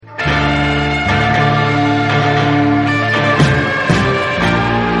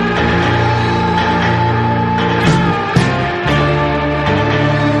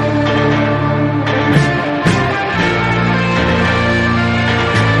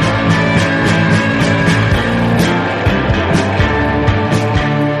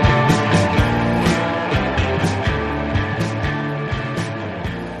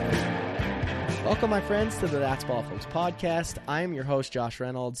to the That's Ball Folks podcast. I am your host, Josh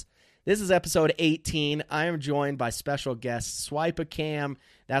Reynolds. This is episode 18. I am joined by special guest Swipa Cam.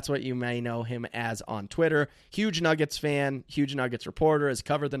 That's what you may know him as on Twitter. Huge Nuggets fan, huge Nuggets reporter, has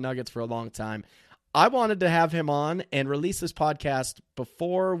covered the Nuggets for a long time. I wanted to have him on and release this podcast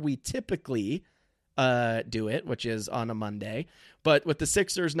before we typically do it, which is on a Monday. But with the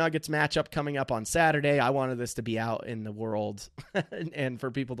Sixers-Nuggets matchup coming up on Saturday, I wanted this to be out in the world and for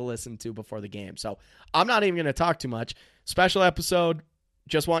people to listen to before the game. So I'm not even going to talk too much. Special episode.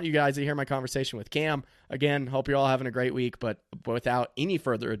 Just want you guys to hear my conversation with Cam. Again, hope you're all having a great week. But without any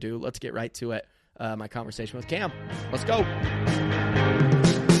further ado, let's get right to it. My conversation with Cam. Let's go.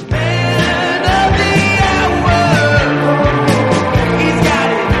 Man of the hour. He's got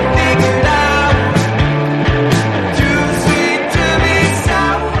it figured out.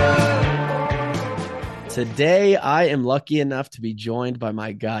 Today, I am lucky enough to be joined by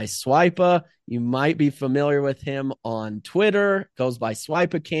my guy, Swipa. You might be familiar with him on Twitter. Goes by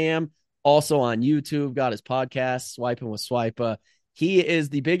Swipa Cam. Also on YouTube, got his podcast, Swiping with Swipa. He is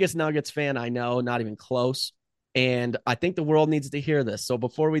the biggest Nuggets fan I know, not even close. And I think the world needs to hear this. So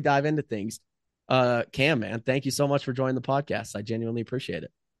before we dive into things, Cam, man, thank you so much for joining the podcast. I genuinely appreciate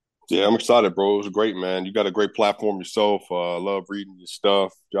it. Yeah, I'm excited, bro. It was great, man. You got a great platform yourself. I love reading your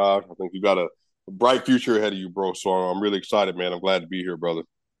stuff, Josh. I think you got a bright future ahead of you, bro. So I'm really excited, man. I'm glad to be here, brother.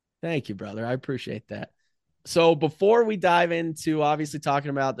 Thank you, brother. I appreciate that. So before we dive into obviously talking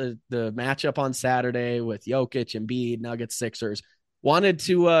about the matchup on Saturday with Jokic, Embiid, Nuggets, Sixers, wanted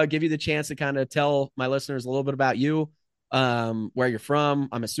to give you the chance to kind of tell my listeners a little bit about you, where you're from.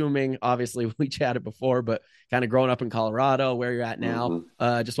 I'm assuming, obviously, we chatted before, but kind of growing up in Colorado, where you're at now.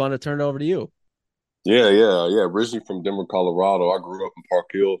 Just wanted to turn it over to you. Yeah. Originally from Denver, Colorado. I grew up in Park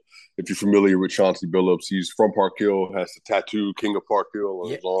Hill. If you're familiar with Chauncey Billups, he's from Park Hill, has the tattoo King of Park Hill on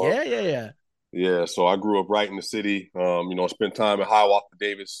his arm. Yeah, so I grew up right in the city. Spent time at Hiawatha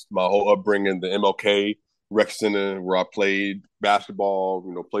Davis, my whole upbringing, the MLK Rec Center, where I played basketball,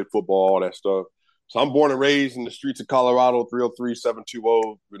 played football, all that stuff. So I'm born and raised in the streets of Colorado,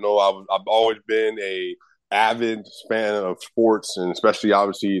 303-720. I've always been a avid fan of sports, and especially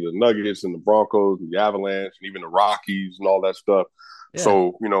obviously the Nuggets and the Broncos and the Avalanche and even the Rockies and all that stuff. Yeah.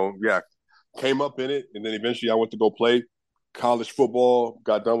 So, came up in it, and then eventually I went to go play college football,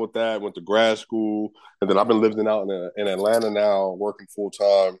 got done with that, went to grad school, and then I've been living out in Atlanta now, working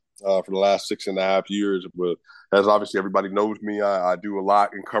full-time for the last 6.5 years. But as obviously everybody knows me, I do a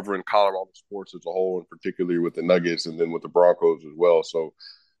lot in covering Colorado sports as a whole, and particularly with the Nuggets and then with the Broncos as well. So,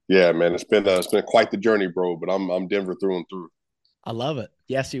 yeah, man, it's been quite the journey, bro. But I'm Denver through and through. I love it.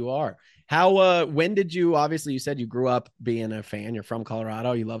 Yes, you are. How? When did you? Obviously, you said you grew up being a fan. You're from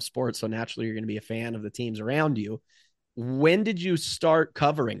Colorado. You love sports, so naturally, you're going to be a fan of the teams around you. When did you start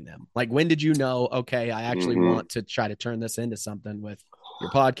covering them? Like, when did you know? Okay, I actually want to try to turn this into something with your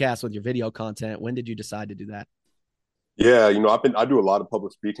podcast, with your video content. When did you decide to do that? Yeah, I do a lot of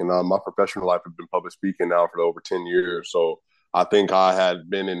public speaking. My professional life has been public speaking now for over 10 years. So I think I had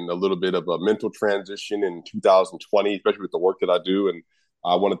been in a little bit of a mental transition in 2020, especially with the work that I do. And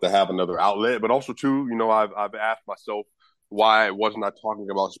I wanted to have another outlet, but also too, I've asked myself, why wasn't I talking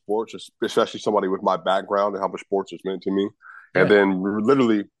about sports, especially somebody with my background and how much sports has meant to me. Yeah. And then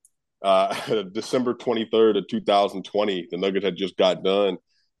literally December 23rd of 2020, the Nuggets had just got done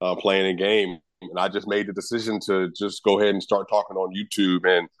playing a game. And I just made the decision to just go ahead and start talking on YouTube.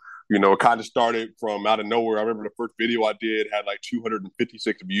 And it kind of started from out of nowhere. I remember the first video I did had like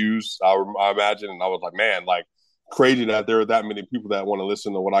 256 views, I imagine. And I was like, man, like crazy that there are that many people that want to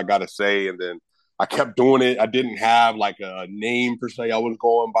listen to what I got to say. And then I kept doing it. I didn't have like a name per se I was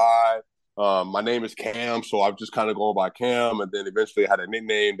going by. My name is Cam, so I've just kind of gone by Cam. And then eventually I had a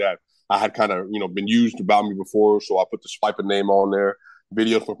nickname that I had kind of, been used about me before. So I put the Swipa name on there.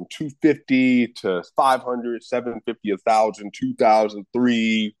 Videos went from 250 to 500, 750, 1,000, 2,000,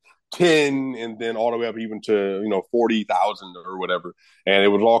 3, 10, and then all the way up even to 40,000 or whatever. And it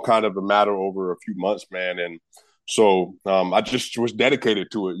was all kind of a matter over a few months, man. And so I just was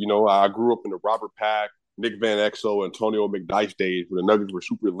dedicated to it. I grew up in the Robert Pack, Nick Van Exel, Antonio McDyess days where the Nuggets were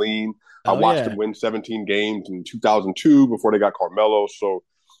super lean. I watched them win 17 games in 2002 before they got Carmelo. So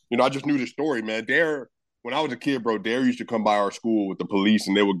I just knew the story, man. When I was a kid, bro, Dare used to come by our school with the police,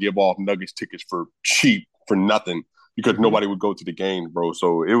 and they would give off Nuggets tickets for cheap, for nothing, because nobody would go to the games, bro.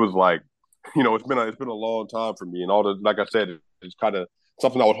 So it was like, it's been a long time for me, and like I said, it's kind of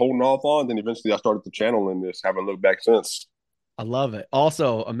something I was holding off on. Then eventually, I started the channel in this, haven't looked back since. I love it.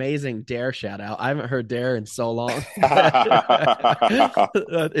 Also, amazing Dare shout out. I haven't heard Dare in so long. Is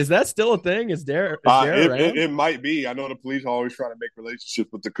that still a thing? Is Dare around? It might be. I know the police are always trying to make relationships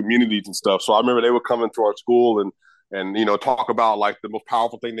with the communities and stuff. So I remember they would come into our school and talk about like the most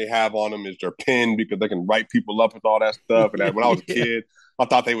powerful thing they have on them is their pen because they can write people up with all that stuff. And when I was a Yeah. kid, I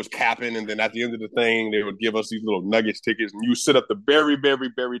thought they was capping. And then at the end of the thing, they would give us these little Nuggets tickets, and you sit at the very,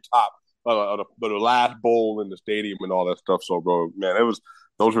 very, very top of the last bowl in the stadium and all that stuff. So, bro, man, it was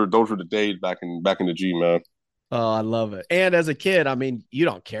those were the days back in the G, man. Oh, I love it. And as a kid, I mean, you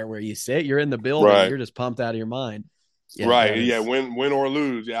don't care where you sit. You're in the building. Right. You're just pumped out of your mind. Yeah, Right. that Yeah. is. Win or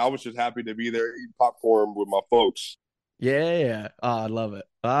lose. Yeah. I was just happy to be there eating popcorn with my folks. Yeah, yeah. Oh, I love it.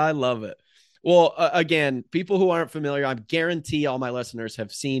 I love it. Well, again, people who aren't familiar, I guarantee all my listeners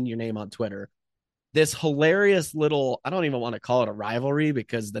have seen your name on Twitter. This hilarious little, I don't even want to call it a rivalry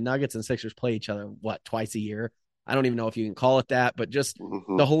because the Nuggets and Sixers play each other, what, twice a year? I don't even know if you can call it that, but just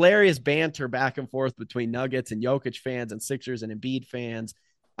Hmm. the hilarious banter back and forth between Nuggets and Jokic fans and Sixers and Embiid fans.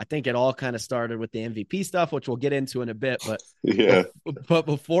 I think it all kind of started with the MVP stuff, which we'll get into in a bit. Yeah. But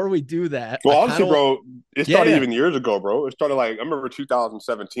before we do that, I Well, kind honestly, of, bro, it yeah, started yeah, even years ago, bro. It started like I remember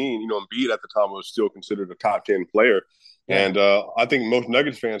 2017. Embiid at the time was still considered a top 10 player, yeah, and I think most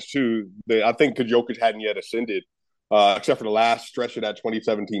Nuggets fans too. I think because Jokic hadn't yet ascended, except for the last stretch of that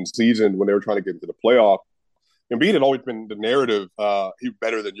 2017 season when they were trying to get into the playoff. Embiid had always been the narrative. He was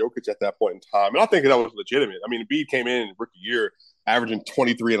better than Jokic at that point in time, and I think that was legitimate. I mean, Embiid came in rookie year averaging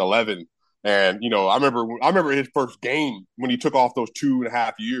 23 and 11, and I remember his first game when he took off those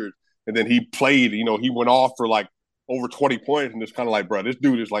 2.5 years, and then he played. He went off for like over 20 points, and it's kind of like, bro, this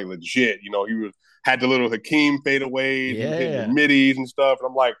dude is like legit. He had the little Hakeem fadeaways. He was hitting the yeah, middies and stuff, and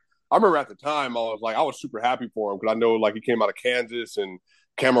I'm like, I remember at the time I was super happy for him because I know like he came out of Kansas and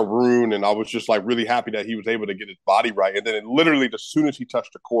Cameroon, and I was just like really happy that he was able to get his body right. And then literally, as soon as he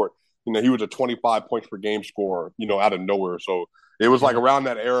touched the court, he was a 25 points per game scorer, out of nowhere. So it was like yeah. around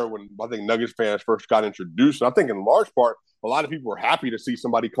that era when I think Nuggets fans first got introduced. And I think in large part, a lot of people were happy to see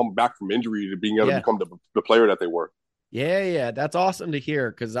somebody come back from injury to being able to Yeah. become the player that they were. Yeah, yeah, that's awesome to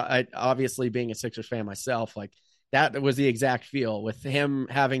hear because I obviously being a Sixers fan myself, like that was the exact feel with him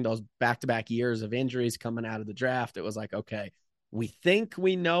having those back-to-back years of injuries coming out of the draft. It was like, okay, we think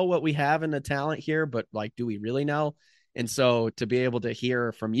we know what we have in the talent here, but like, do we really know? And so to be able to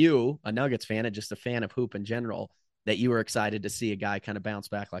hear from you, a Nuggets fan and just a fan of hoop in general, that you were excited to see a guy kind of bounce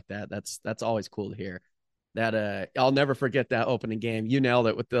back like that. That's always cool to hear. That I'll never forget that opening game. You nailed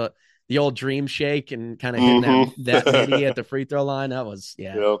it with the old dream shake and kind of hitting that Mm-hmm. that midi at the free throw line. That was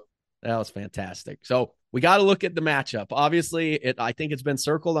yeah, Yep. that was fantastic. So we got to look at the matchup. Obviously, I think it's been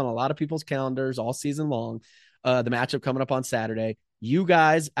circled on a lot of people's calendars all season long. The matchup coming up on Saturday. You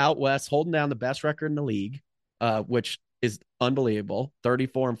guys out west holding down the best record in the league, which is unbelievable,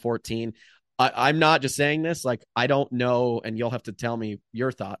 34-14. I'm not just saying this, like I don't know, and you'll have to tell me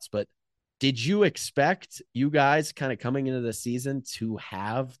your thoughts, but did you expect you guys kind of coming into the season to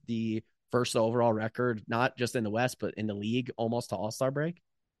have the first overall record, not just in the West, but in the league almost to All-Star break?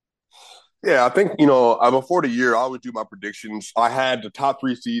 Yeah, I think, before the year, I would do my predictions. I had the top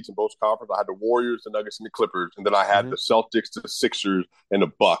three seeds in both conferences. I had the Warriors, the Nuggets, and the Clippers. And then I had Mm-hmm. the Celtics, the Sixers, and the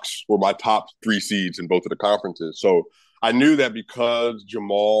Bucks were my top three seeds in both of the conferences. So I knew that because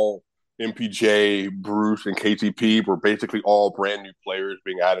Jamal, MPJ, Bruce, and KTP were basically all brand new players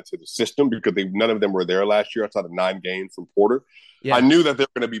being added to the system because none of them were there last year outside of 9 games from Porter. I Yeah. knew that they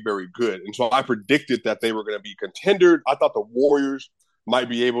were going to be very good. And so I predicted that they were going to be contenders. I thought the Warriors might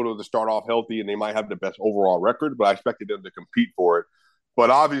be able to start off healthy and they might have the best overall record, but I expected them to compete for it. But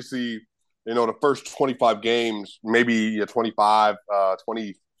obviously, the first 25 games, maybe 25,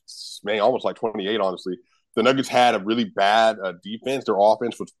 20, man, almost like 28, honestly. The Nuggets had a really bad defense. Their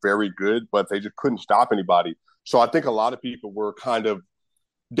offense was very good, but they just couldn't stop anybody. So I think a lot of people were kind of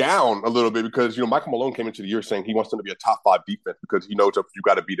down a little bit because Michael Malone came into the year saying he wants them to be a top five defense because he knows you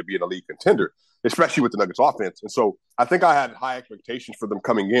got to be an elite contender, especially with the Nuggets offense. And so I think I had high expectations for them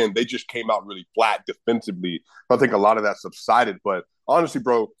coming in. They just came out really flat defensively. I think a lot of that subsided. But honestly,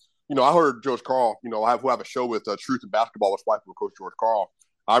 bro, I heard George Carl. Who have a show with Truth and Basketball with Coach George Carl.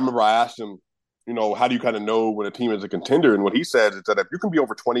 I remember I asked him, how do you kind of know when a team is a contender? And what he says is that if you can be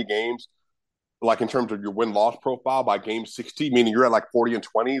over 20 games like in terms of your win-loss profile by game 60, meaning you're at like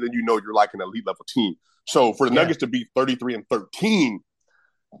 40-20, then you're like an elite level team. So for the Yeah. Nuggets to be 33-13,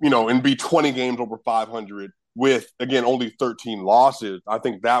 and be 20 games over 500 with, again, only 13 losses, I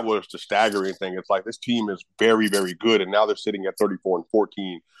think that was the staggering thing. It's like this team is very, very good, and now they're sitting at 34-14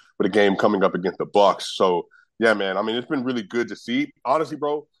 with a game coming up against the Bucks. So, yeah, man, I mean, it's been really good to see. Honestly,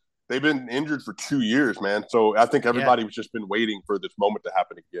 bro, they've been injured for 2 years, man. So I think Yeah. everybody was just been waiting for this moment to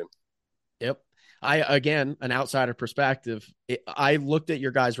happen again. Yep. Again, an outsider perspective, I looked at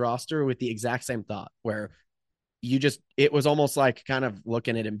your guys' roster with the exact same thought where it was almost like kind of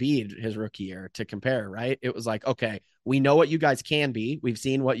looking at Embiid his rookie year to compare, right? It was like, okay, we know what you guys can be. We've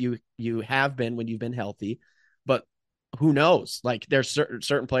seen what you have been when you've been healthy, but who knows? Like there's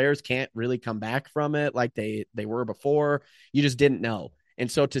certain players can't really come back from it like they were before. You just didn't know. And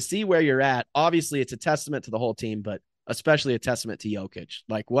so to see where you're at, obviously it's a testament to the whole team, but especially a testament to Jokic.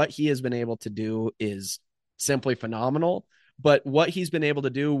 Like what he has been able to do is simply phenomenal. But what he's been able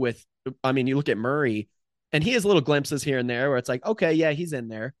to do with, I mean, you look at Murray, and he has little glimpses here and there where it's like, okay, yeah, he's in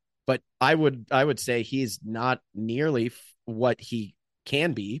there, but I would say he's not nearly what he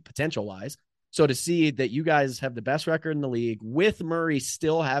can be potential wise. So to see that you guys have the best record in the league with Murray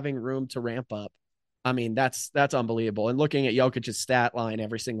still having room to ramp up, I mean, that's unbelievable. And looking at Jokic's stat line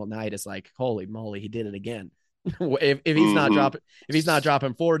every single night is like, holy moly, he did it again. If he's not Mm-hmm. dropping, if he's not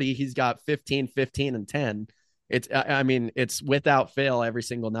dropping 40, he's got 15, 15, and 10. I mean, it's without fail every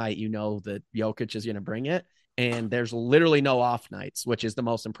single night. You know that Jokic is going to bring it, and there's literally no off nights, which is the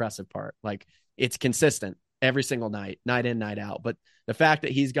most impressive part. Like it's consistent every single night, night in, night out. But the fact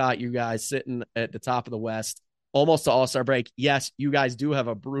that he's got you guys sitting at the top of the West, almost to All-Star break. Yes, you guys do have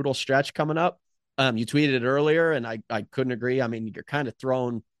a brutal stretch coming up. You tweeted it earlier, and I couldn't agree. I mean, you're kind of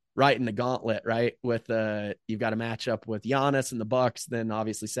thrown right in the gauntlet, right? With you've got a matchup with Giannis and the Bucks, then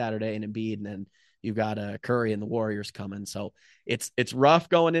obviously Saturday and Embiid, and then you've got Curry and the Warriors coming. So it's rough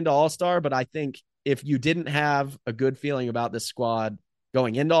going into All-Star, but I think if you didn't have a good feeling about this squad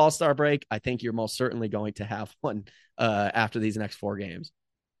going into All-Star break, I think you're most certainly going to have one after these next 4 games.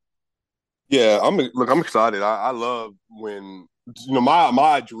 Yeah, I'm excited. I love when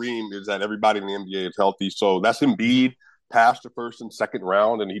my dream is that everybody in the NBA is healthy. So that's Mm-hmm. Embiid past the first and second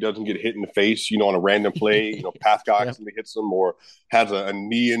round, and he doesn't get hit in the face, on a random play. Pascal Yep. accidentally hits him or has a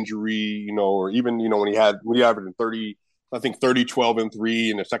knee injury, or even when he averaged 30, I think 30, 12, and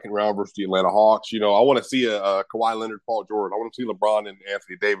 3 in the second round versus the Atlanta Hawks. I want to see a Kawhi Leonard, Paul George. I want to see LeBron and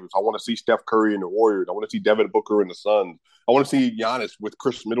Anthony Davis. I want to see Steph Curry and the Warriors. I want to see Devin Booker and the Suns. I want to see Giannis with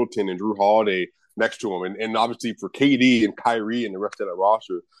Chris Middleton and Drew Holiday next to him. And obviously for KD and Kyrie and the rest of that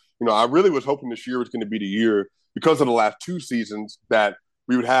roster, I really was hoping this year was going to be the year because of the last 2 seasons that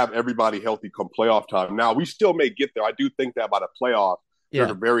we would have everybody healthy come playoff time. Now, we still may get there. I do think that by the playoff, there's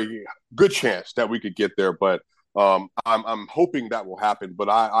Yeah. a very good chance that we could get there. But I'm hoping that will happen. But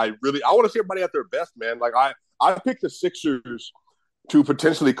I want to see everybody at their best, man. Like I picked the Sixers to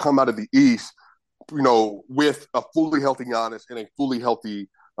potentially come out of the East, with a fully healthy Giannis and a fully healthy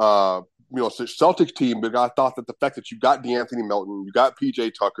Celtics team. But I thought that the fact that you got DeAnthony Melton, you got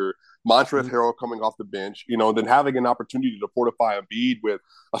PJ Tucker, Montrezl Mhm. Harrell coming off the bench, then having an opportunity to fortify Embiid with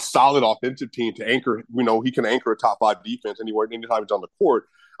a solid offensive team to anchor, he can anchor a top 5 defense anytime he's on the court.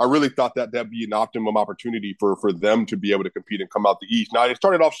 I really thought that that'd be an optimum opportunity for them to be able to compete and come out the East. Now, it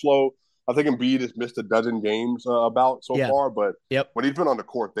started off slow. I think Embiid has missed a dozen games about so Yeah. far, but Yep. when he's been on the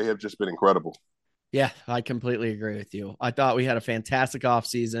court, they have just been incredible. Yeah, I completely agree with you. I thought we had a fantastic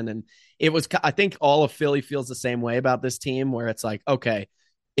offseason, and I think all of Philly feels the same way about this team, where it's like, okay,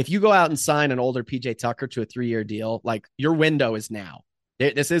 if you go out and sign an older PJ Tucker to a 3-year deal, like your window is now.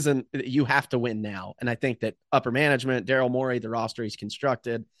 This isn't, you have to win now. And I think that upper management, Daryl Morey, the roster he's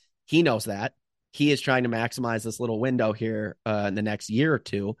constructed, he knows that. He is trying to maximize this little window here in the next year or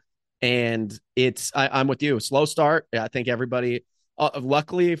two. And I'm with you. Slow start. I think everybody,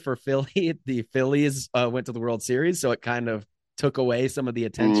 luckily for Philly, the Phillies went to the World Series, so it kind of took away some of the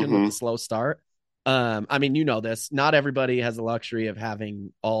attention with Mm-hmm. the slow start. I mean, you know this. Not everybody has the luxury of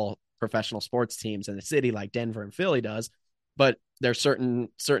having all professional sports teams in the city like Denver and Philly does, but there's certain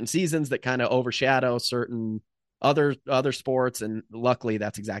seasons that kind of overshadow certain other sports, and luckily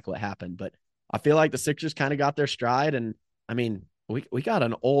that's exactly what happened. But I feel like the Sixers kind of got their stride, and I mean, we got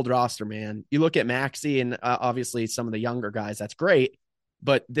an old roster, man. You look at Maxey and obviously some of the younger guys, that's great.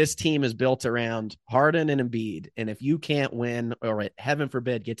 But this team is built around Harden and Embiid. And if you can't win, or heaven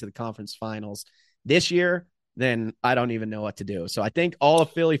forbid, get to the conference finals this year, then I don't even know what to do. So I think all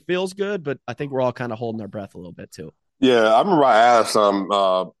of Philly feels good, but I think we're all kind of holding our breath a little bit too. Yeah, I remember I asked,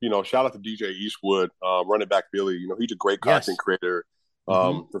 shout out to DJ Eastwood, running back Philly. He's a great content Yes. creator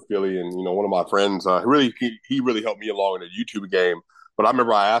Mm-hmm. for Philly, and one of my friends, he really helped me along in a YouTube game. But I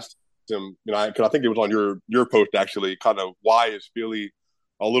remember I asked him, because I think it was on your post actually, kind of why is Philly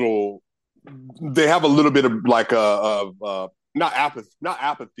a little? They have a little bit of like not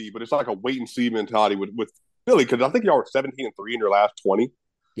apathy, but it's like a wait and see mentality with Philly, because I think y'all were 17-3 in your last 20.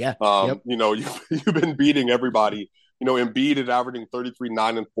 Yeah. Yep. You've been beating everybody Embiid is averaging 33,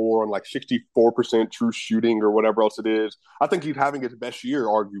 9, and 4 on like 64% true shooting or whatever else it is. I think he's having his best year,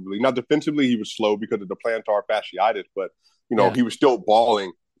 arguably. Now, defensively, he was slow because of the plantar fasciitis, but, he was still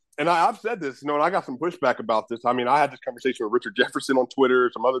balling. And I've said this, and I got some pushback about this. I mean, I had this conversation with Richard Jefferson on Twitter,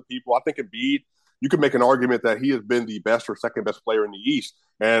 some other people. I think Embiid, you could make an argument that he has been the best or second best player in the East.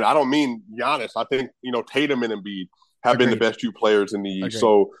 And I don't mean Giannis. I think, Tatum and Embiid have been the best two players in the East.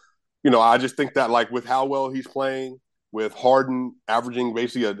 So, I just think that like with how well he's playing, with Harden averaging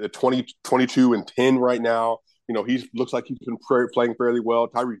basically a 20, 22, and 10 right now, he looks like he's been playing fairly well.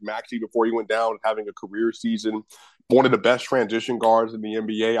 Tyrese Maxey, before he went down, having a career season, one of the best transition guards in the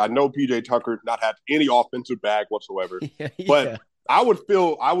NBA. I know PJ Tucker not had any offensive bag whatsoever, but I would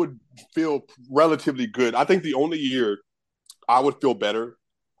feel relatively good. I think the only year I would feel better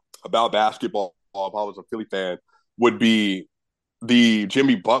about basketball if I was a Philly fan would be the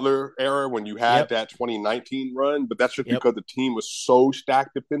Jimmy Butler era when you had that 2019 run, but that's just because the team was so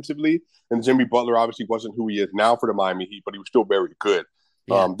stacked defensively, and Jimmy Butler obviously wasn't who he is now for the Miami Heat, but he was still very good.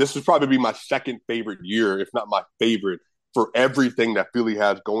 This would probably be my second favorite year, if not my favorite, for everything that Philly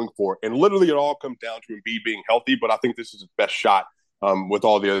has going for it. And literally it all comes down to Embiid being healthy, but I think this is his best shot with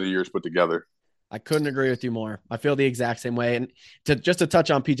all the other years put together. I couldn't agree with you more. I feel the exact same way. And to touch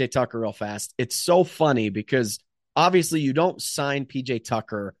on PJ Tucker real fast, it's so funny because obviously you don't sign PJ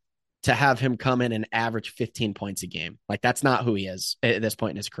Tucker to have him come in and average 15 points a game. Like that's not who he is at this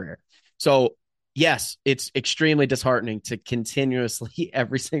point in his career. So yes, it's extremely disheartening to continuously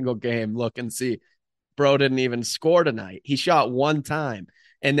every single game look and see bro didn't even score tonight. He shot one time.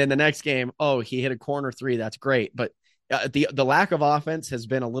 And then the next game, he hit a corner three. That's great. But the lack of offense has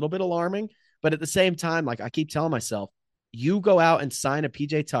been a little bit alarming. But at the same time, like I keep telling myself, you go out and sign a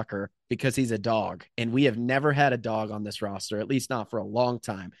PJ Tucker because he's a dog. And we have never had a dog on this roster, at least not for a long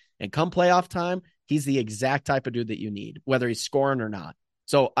time. And come playoff time, he's the exact type of dude that you need, whether he's scoring or not.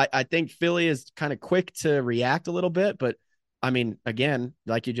 So I think Philly is kind of quick to react a little bit. But I mean, again,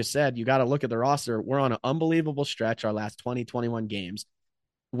 like you just said, you got to look at the roster. We're on an unbelievable stretch, our last 20, 21 games.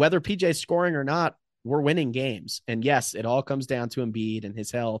 Whether PJ's scoring or not, we're winning games. And yes, it all comes down to Embiid and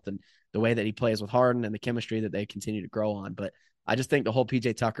his health and the way that he plays with Harden and the chemistry that they continue to grow on. But I just think the whole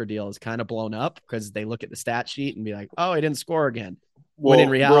PJ Tucker deal is kind of blown up because they look at the stat sheet and be like, oh, he didn't score again. When in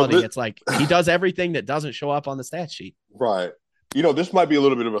reality, it's like he does everything that doesn't show up on the stat sheet. Right. This might be a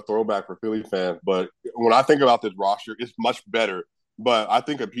little bit of a throwback for Philly fans, but when I think about this roster, it's much better. But I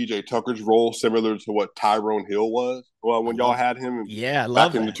think of PJ Tucker's role similar to what Tyrone Hill was when y'all had him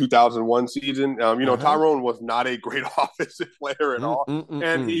back in the 2001 season. Tyrone was not a great offensive player at all.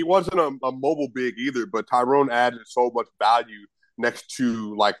 And he wasn't a mobile big either, but Tyrone added so much value next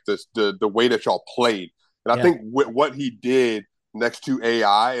to like the way that y'all played. And I think what he did next to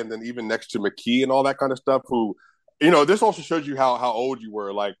AI and then even next to McKee and all that kind of stuff, this also shows you how old you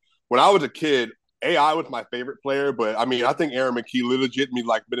were. Like when I was a kid, AI was my favorite player, but I mean, I think Aaron McKee legitimately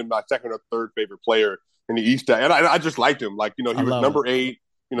like been my second or third favorite player in the East. And I just liked him. Like, he was number 8.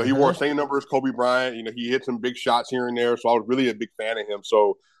 He wore the same number as Kobe Bryant. He hit some big shots here and there. So I was really a big fan of him.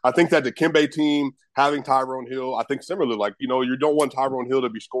 So I think that the Kimbe team having Tyrone Hill, I think similar, like, you don't want Tyrone Hill to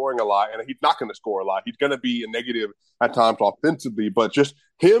be scoring a lot, and he's not going to score a lot. He's going to be a negative at times offensively, but just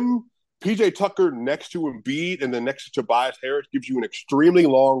him, PJ Tucker next to Embiid and then next to Tobias Harris gives you an extremely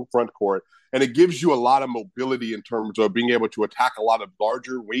long front court. And it gives you a lot of mobility in terms of being able to attack a lot of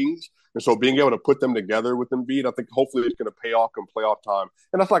larger wings. And so being able to put them together with Embiid, I think hopefully it's going to pay off in playoff time.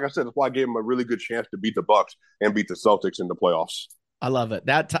 And that's, like I said, that's why I gave him a really good chance to beat the Bucks and beat the Celtics in the playoffs. I love it.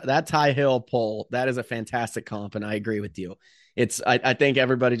 That Ty Hill poll, that is a fantastic comp, and I agree with you. I think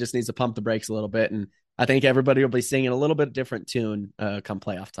everybody just needs to pump the brakes a little bit, and I think everybody will be singing a little bit different tune come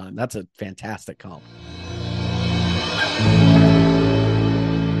playoff time. That's a fantastic comp.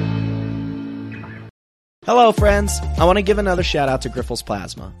 Hello, friends. I want to give another shout out to Grifols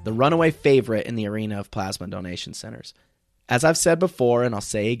Plasma, the runaway favorite in the arena of plasma donation centers. As I've said before, and I'll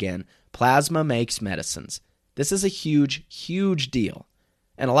say again, plasma makes medicines. This is a huge, huge deal.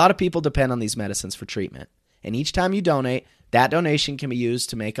 And a lot of people depend on these medicines for treatment. And each time you donate, that donation can be used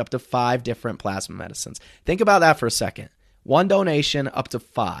to make up to 5 different plasma medicines. Think about that for a second. 1 donation up to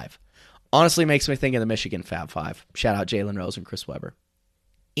 5. Honestly makes me think of the Michigan Fab Five. Shout out Jalen Rose and Chris Webber.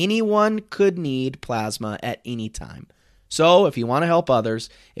 Anyone could need plasma at any time. So if you want to help others,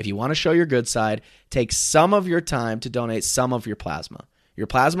 if you want to show your good side, take some of your time to donate some of your plasma. Your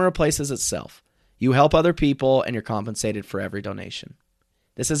plasma replaces itself. You help other people and you're compensated for every donation.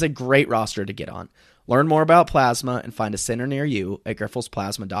 This is a great roster to get on. Learn more about plasma and find a center near you at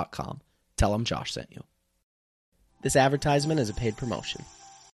grifolsplasma.com. Tell them Josh sent you. This advertisement is a paid promotion.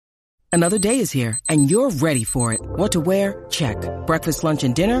 Another day is here, and you're ready for it. What to wear? Check. Breakfast, lunch,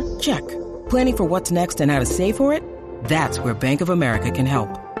 and dinner? Check. Planning for what's next and how to save for it? That's where Bank of America can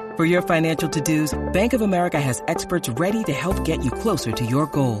help. For your financial to-dos, Bank of America has experts ready to help get you closer to your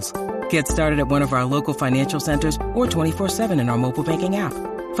goals. Get started at one of our local financial centers or 24/7 in our mobile banking app.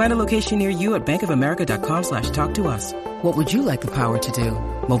 Find a location near you at bankofamerica.com/talktous. What would you like the power to do?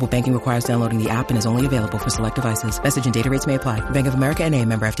 Mobile banking requires downloading the app and is only available for select devices. Message and data rates may apply. Bank of America N.A.,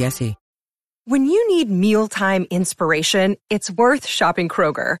 member FDIC. When you need mealtime inspiration, it's worth shopping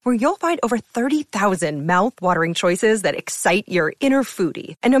Kroger, where you'll find over 30,000 mouth-watering choices that excite your inner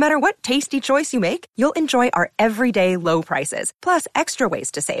foodie. And no matter what tasty choice you make, you'll enjoy our everyday low prices, plus extra ways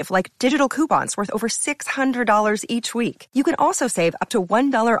to save, like digital coupons worth over $600 each week. You can also save up to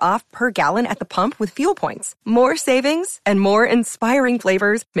 $1 off per gallon at the pump with fuel points. More savings and more inspiring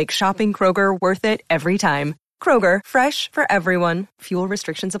flavors make shopping Kroger worth it every time. Kroger, fresh for everyone. Fuel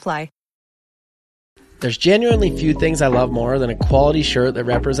restrictions apply. There's genuinely few things I love more than a quality shirt that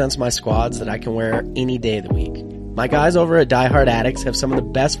represents my squads that I can wear any day of the week. My guys over at Die Hard Addicts have some of the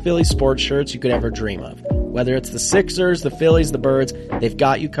best Philly sports shirts you could ever dream of. Whether it's the Sixers, the Phillies, the Birds, they've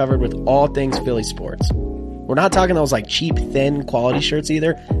got you covered with all things Philly sports. We're not talking those like cheap, thin quality shirts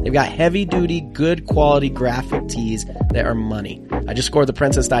either. They've got heavy-duty, good quality graphic tees that are money. I just scored the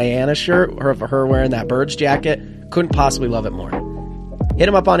Princess Diana shirt of her wearing that Birds jacket. Couldn't possibly love it more. Hit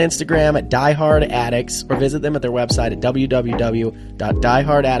them up on Instagram at DieHardAddicts or visit them at their website at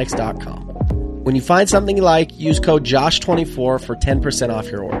www.diehardaddicts.com. When you find something you like, use code JOSH24 for 10% off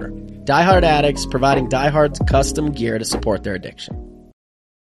your order. Die Hard Addicts, providing Die Hard's custom gear to support their addiction.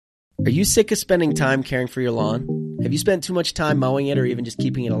 Are you sick of spending time caring for your lawn? Have you spent too much time mowing it or even just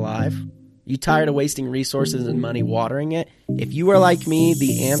keeping it alive? Are you tired of wasting resources and money watering it? If you are like me,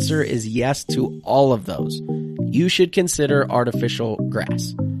 the answer is yes to all of those. You should consider artificial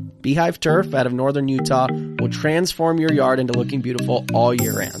grass. Beehive Turf out of northern Utah will transform your yard into looking beautiful all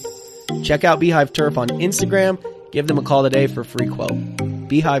year round. Check out Beehive Turf on Instagram. Give them a call today for a free quote.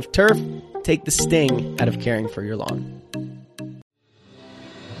 Beehive Turf, take the sting out of caring for your lawn.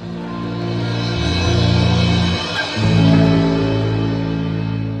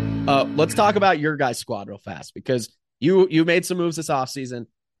 Let's talk about your guys' squad real fast, because you made some moves this offseason.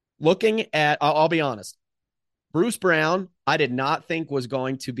 Looking at, I'll be honest, Bruce Brown, I did not think was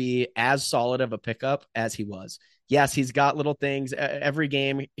going to be as solid of a pickup as he was. Yes, he's got little things. Every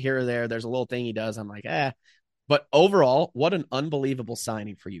game here or there, there's a little thing he does. I'm like, But overall, what an unbelievable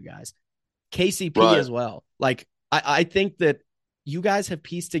signing for you guys. KCP right. as well. Like, I think that you guys have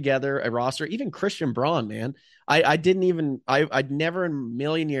pieced together a roster. Even Christian Braun, man. I'd never in a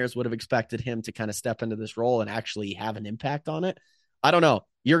million years would have expected him to kind of step into this role and actually have an impact on it. I don't know.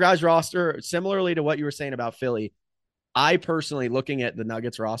 Your guys' roster, similarly to what you were saying about Philly, I personally, looking at the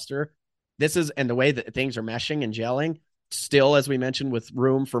Nuggets roster, and the way that things are meshing and gelling, still, as we mentioned, with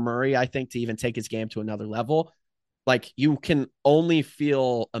room for Murray, I think, to even take his game to another level. Like, you can only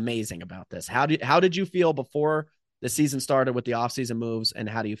feel amazing about this. How did you feel before the season started with the offseason moves, and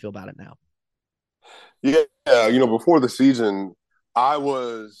how do you feel about it now? Yeah, before the season, I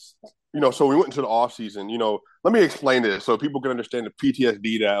was, so we went into the offseason, let me explain this so people can understand the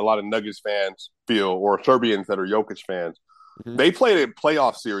PTSD that a lot of Nuggets fans feel, or Serbians that are Jokic fans. Mm-hmm. They played a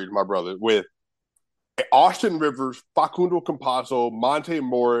playoff series, my brother, with Austin Rivers, Facundo Campazzo, Monte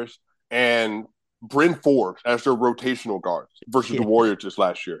Morris, and Bryn Forbes as their rotational guards versus the Warriors this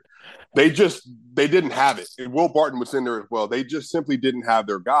last year. They didn't have it. And Will Barton was in there as well. They just simply didn't have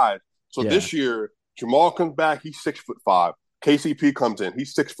their guys. So this year, Jamal comes back, he's 6'5". KCP comes in,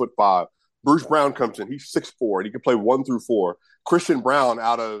 he's 6'5". Bruce Brown comes in, he's 6'4", and he can play 1 through 4. Christian Braun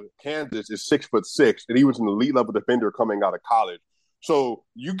out of Kansas is 6'6", and he was an elite level defender coming out of college. So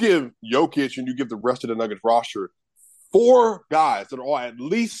you give Jokic and you give the rest of the Nuggets roster 4 guys that are all at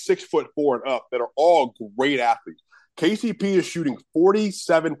least 6'4" and up that are all great athletes. KCP is shooting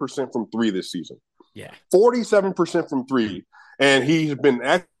 47% from 3 this season. Yeah. 47% from 3. And he's been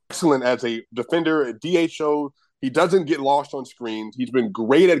excellent as a defender at DHO. He doesn't get lost on screens. He's been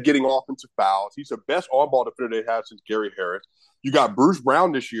great at getting offensive fouls. He's the best on-ball defender they have since Gary Harris. You got Bruce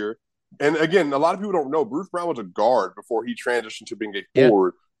Brown this year. And again, a lot of people don't know, Bruce Brown was a guard before he transitioned to being a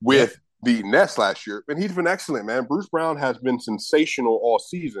forward with the Nets last year. And he's been excellent, man. Bruce Brown has been sensational all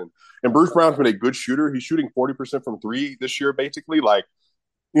season. And Bruce Brown's been a good shooter. He's shooting 40% from 3 this year, basically. Like,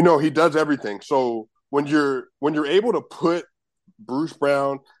 he does everything. So when you're able to put Bruce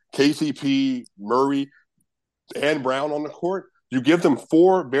Brown, KCP, Murray, and Brown on the court, you give them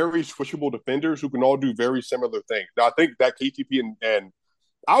 4 very switchable defenders who can all do very similar things. Now, I think that KCP and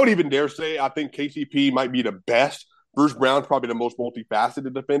I would even dare say I think KCP might be the best Bruce Brown's probably the most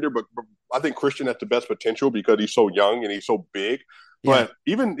multifaceted defender, but I think Christian has the best potential because he's so young and he's so big. Yeah. But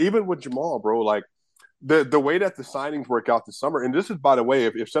even with Jamal, bro, like the way that the signings work out this summer, and this is, by the way,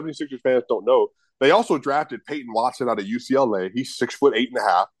 if 76ers fans don't know, they also drafted Peyton Watson out of UCLA. He's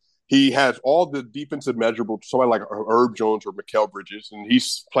 6'8.5". He has all the defensive measurables, somebody like Herb Jones or Mikal Bridges, and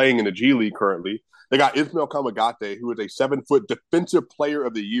he's playing in the G League currently. They got Ismail Kamagate, who is a 7-foot defensive player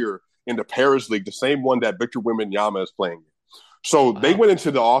of the year in the Paris League, the same one that Victor Wembanyama is playing in. So they went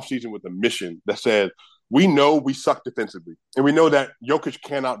into the offseason with a mission that said, we know we suck defensively, and we know that Jokic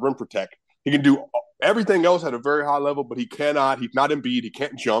cannot rim protect. He can do everything else at a very high level, but he's not Embiid, he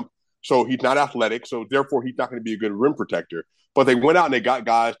can't jump, so he's not athletic, so therefore he's not going to be a good rim protector. But they went out and they got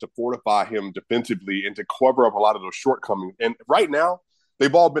guys to fortify him defensively and to cover up a lot of those shortcomings. And right now,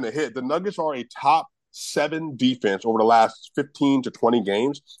 they've all been a hit. The Nuggets are a top 7 defense over the last 15 to 20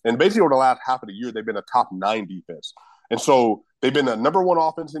 games. And basically over the last half of the year, they've been a top 9 defense. And so they've been a number 1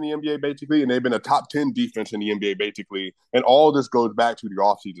 offense in the NBA, basically, and they've been a top 10 defense in the NBA, basically. And all this goes back to the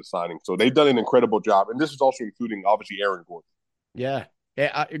offseason signing. So they've done an incredible job. And this is also including, obviously, Aaron Gordon. Yeah.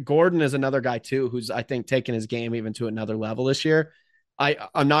 Gordon is another guy, too, who's, I think, taking his game even to another level this year.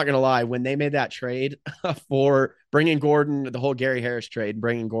 I'm not going to lie. When they made that trade for bringing Gordon, the whole Gary Harris trade,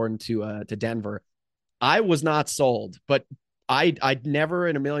 bringing Gordon to Denver, I was not sold. But I'd never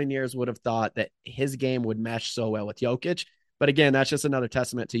in a million years would have thought that his game would mesh so well with Jokic. But again, that's just another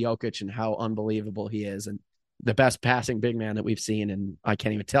testament to Jokic and how unbelievable he is. And the best passing big man that we've seen, and I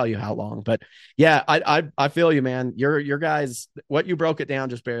can't even tell you how long. But yeah, I feel you, man. Your guys, what you broke it down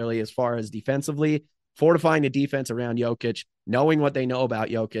just barely as far as defensively, fortifying the defense around Jokic, knowing what they know about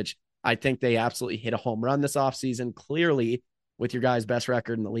Jokic. I think they absolutely hit a home run this offseason, clearly with your guys' best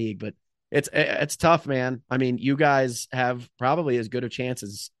record in the league. But it's tough, man. I mean, you guys have probably as good of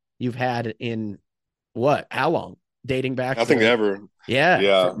chances you've had in how long? Dating back, I think ever.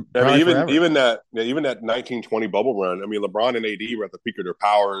 Yeah. I mean, even that 1920 bubble run. I mean, LeBron and AD were at the peak of their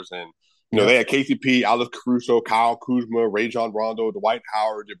powers, and they had KCP, Alex Caruso, Kyle Kuzma, Rajon Rondo, Dwight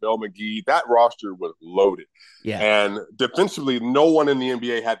Howard, JaVale McGee. That roster was loaded. Yeah. And defensively, no one in the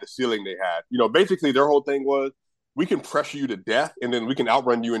NBA had the ceiling they had. Basically their whole thing was, we can pressure you to death, and then we can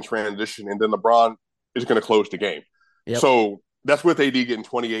outrun you in transition, and then LeBron is going to close the game. Yep. So that's with AD getting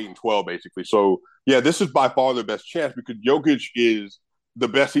 28 and 12, basically. So, yeah, this is by far their best chance because Jokic is the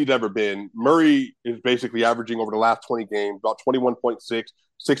best he's ever been. Murray is basically averaging over the last 20 games about 21.6,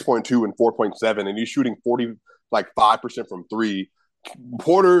 6.2, and 4.7, and he's shooting 5% from 3.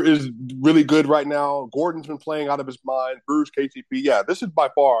 Porter is really good right now. Gordon's been playing out of his mind. Bruce, KCP. Yeah, this is by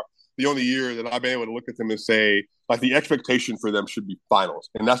far the only year that I've been able to look at them and say, the expectation for them should be finals.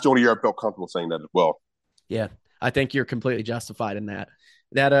 And that's the only year I felt comfortable saying that as well. Yeah, I think you're completely justified in that.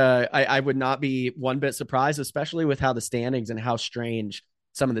 I would not be one bit surprised, especially with how the standings and how strange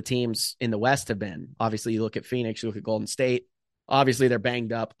some of the teams in the West have been. Obviously, you look at Phoenix, you look at Golden State. Obviously, they're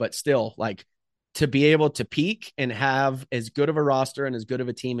banged up, but still, to be able to peak and have as good of a roster and as good of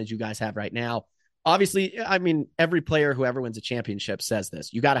a team as you guys have right now. Obviously, I mean, every player who ever wins a championship says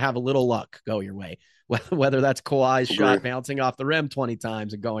this. You got to have a little luck go your way, whether that's Kawhi's shot bouncing off the rim 20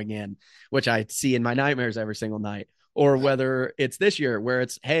 times and going in, which I see in my nightmares every single night, or whether it's this year where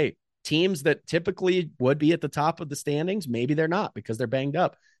it's, hey, teams that typically would be at the top of the standings, maybe they're not because they're banged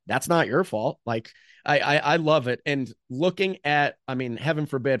up. That's not your fault. I love it. And looking at, I mean, heaven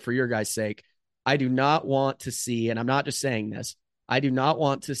forbid for your guys' sake, I do not want to see, and I'm not just saying this, I do not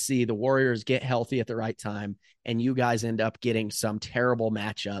want to see the Warriors get healthy at the right time and you guys end up getting some terrible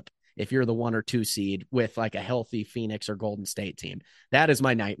matchup if you're the 1 or 2 seed with a healthy Phoenix or Golden State team. That is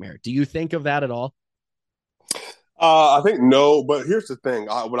my nightmare. Do you think of that at all? I think no, but here's the thing.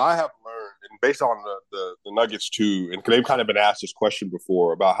 What I have learned, and based on the Nuggets too, and they've kind of been asked this question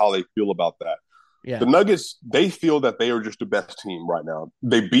before about how they feel about that. Yeah. The Nuggets, they feel that they are just the best team right now.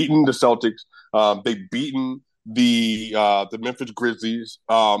 They've beaten the Celtics. They've beaten the Memphis Grizzlies.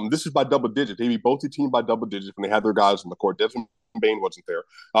 This is by double digits. They beat both the team by double digits when they had their guys on the court. Desmond Bane wasn't there.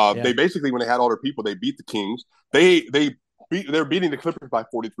 They basically, when they had all their people, they beat the Kings. They're beating the Clippers by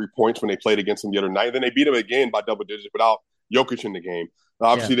 43 points when they played against them the other night. And then they beat them again by double digits without Jokic in the game.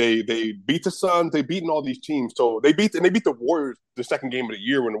 Obviously, they beat the Suns. They've beaten all these teams. So they beat the Warriors the second game of the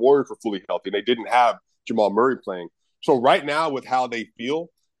year when the Warriors were fully healthy. And they didn't have Jamal Murray playing. So right now, with how they feel,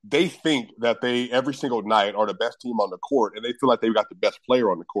 they think that they every single night are the best team on the court, and they feel like they've got the best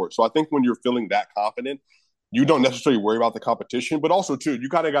player on the court. So I think when you're feeling that confident, you don't necessarily worry about the competition, but also too, you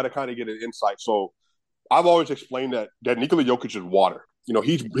got to get an insight. So I've always explained that Nikola Jokic is water.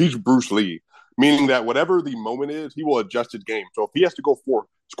 He's Bruce Lee, meaning that whatever the moment is, he will adjust his game. So if he has to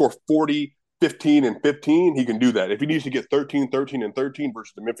score 40, 15 and 15, he can do that. If he needs to get 13, 13, and 13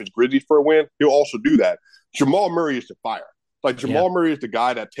 versus the Memphis Grizzlies for a win, he'll also do that. Jamal Murray is the fire. Like Jamal Murray is the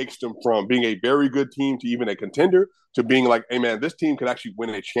guy that takes them from being a very good team to even a contender to being like, hey man, this team could actually win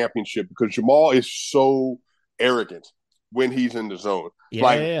a championship because Jamal is so arrogant when he's in the zone.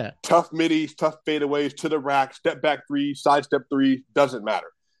 Tough middies, tough fadeaways to the rack, step back three, sidestep three, doesn't matter.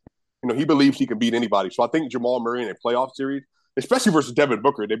 He believes he can beat anybody. So I think Jamal Murray in a playoff series, especially versus Devin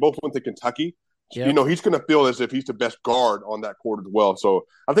Booker, they both went to Kentucky. Yep. He's going to feel as if he's the best guard on that court as well. So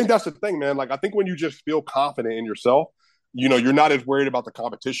I think that's the thing, man. Like, I think when you just feel confident in yourself, you're not as worried about the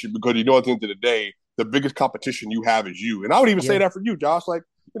competition because at the end of the day, the biggest competition you have is you. And I would even say that for you, Josh. Like,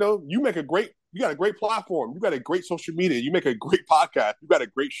 you got a great platform. You got a great social media. You make a great podcast. You got a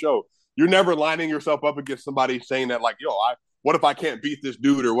great show. You're never lining yourself up against somebody saying that, like, what if I can't beat this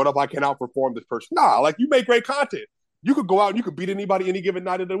dude or what if I can outperform this person? Nah, like, you make great content. You could go out and you could beat anybody any given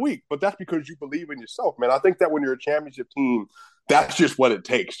night of the week, but that's because you believe in yourself, man. I think that when you're a championship team, that's just what it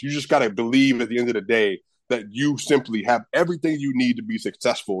takes. You just got to believe at the end of the day that you simply have everything you need to be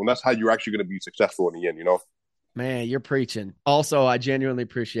successful, and that's how you're actually going to be successful in the end, Man, you're preaching. Also, I genuinely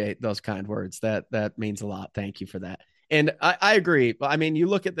appreciate those kind words. That means a lot. Thank you for that. And I agree. I mean, you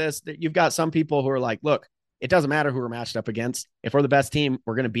look at this, you've got some people who are like, look, it doesn't matter who we're matched up against. If we're the best team,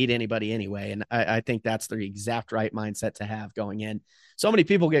 we're going to beat anybody anyway. And I think that's the exact right mindset to have going in. So many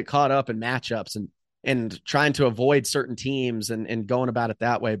people get caught up in matchups and trying to avoid certain teams and going about it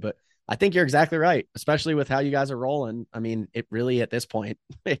that way. But I think you're exactly right, especially with how you guys are rolling. I mean, it really, at this point,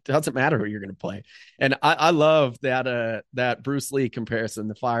 it doesn't matter who you're going to play. And I love that Bruce Lee comparison,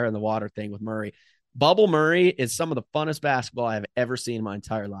 the fire and the water thing with Murray. Bubble Murray is some of the funnest basketball I've ever seen in my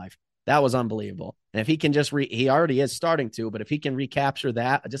entire life. That was unbelievable. And if he can just he already is starting to, but if he can recapture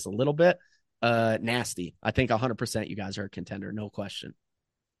that just a little bit, nasty. I think 100% you guys are a contender, no question.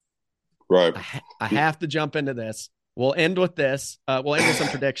 Right. I have to jump into this. We'll end with this. We'll end with some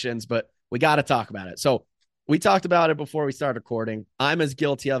predictions, but we got to talk about it. So we talked about it before we started recording. I'm as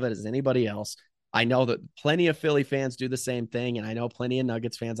guilty of it as anybody else. I know that plenty of Philly fans do the same thing, and I know plenty of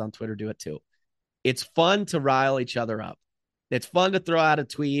Nuggets fans on Twitter do it too. It's fun to rile each other up. It's fun to throw out a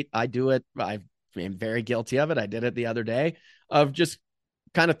tweet. I do it. I am very guilty of it. I did it the other day of just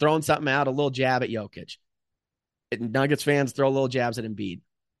kind of throwing something out, a little jab at Jokic. Nuggets fans throw little jabs at Embiid.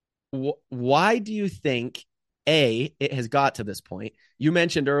 Why do you think, it has got to this point? You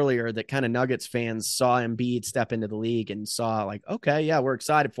mentioned earlier that kind of Nuggets fans saw Embiid step into the league and saw like, okay, yeah, we're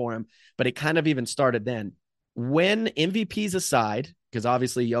excited for him. But it kind of even started then. When MVPs aside, because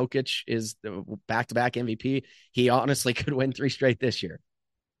obviously Jokic is the back-to-back MVP, he honestly could win 3 straight this year.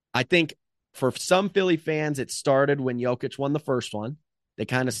 I think for some Philly fans, it started when Jokic won the first one. They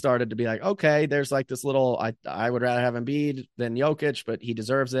kind of started to be like, okay, there's like this little, I would rather have Embiid than Jokic, but he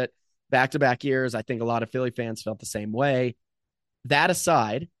deserves it. Back-to-back years, I think a lot of Philly fans felt the same way. That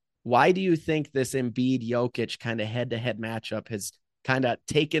aside, why do you think this Embiid-Jokic kind of head-to-head matchup has kind of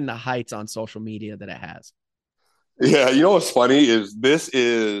taken the heights on social media that it has? Yeah, what's funny is this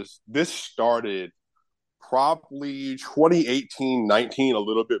started probably 2018-19, a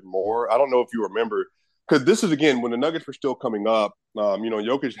little bit more. I don't know if you remember, because this is, again, when the Nuggets were still coming up.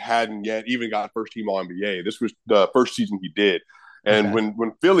 Jokic hadn't yet even got first-team All-NBA. This was the first season he did. And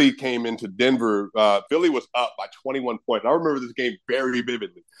when Philly came into Denver, Philly was up by 21 points. I remember this game very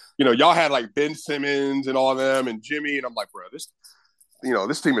vividly. Y'all had like Ben Simmons and all of them and Jimmy, and I'm like, bro,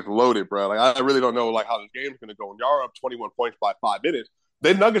 this team is loaded, bro. Like, I really don't know like how this game's going to go. And y'all are up 21 points by 5 minutes.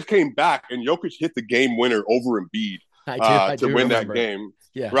 Then Nuggets came back, and Jokic hit the game winner over Embiid to win that game.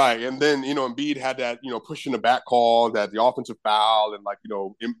 Yeah. Right. And then, Embiid had that, pushing the back call, that the offensive foul, and like,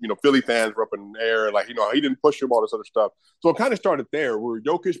 Philly fans were up in the air. Like, he didn't push him, all this other stuff. So it kind of started there where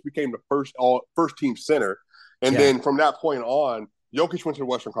Jokic became the first team center. And then from that point on, Jokic went to the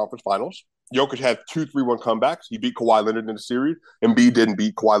Western Conference Finals. Jokic had 2-3-1 comebacks. He beat Kawhi Leonard in the series. Embiid didn't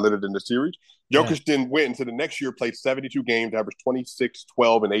beat Kawhi Leonard in the series. Jokic then went into the next year, played 72 games, averaged 26,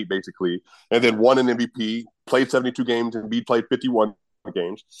 12, and 8 basically, and then won an MVP, played 72 games, and Embiid played 51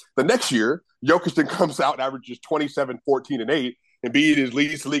 games. The next year, Jokic then comes out and averages 27, 14, and 8. Embiid is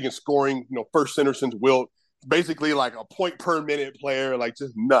leads the league in scoring, first center since Wilt, basically like a point per minute player, like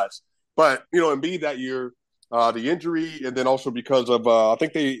just nuts. But, Embiid that year, the injury, and then also because of, I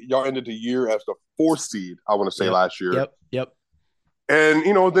think y'all ended the year as the 4th seed, I want to say, last year. Yep. And,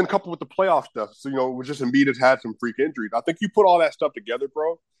 then coupled with the playoff stuff. So, with just Embiid has had some freak injuries. I think you put all that stuff together,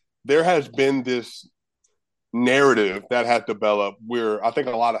 bro, there has been this narrative that has developed where I think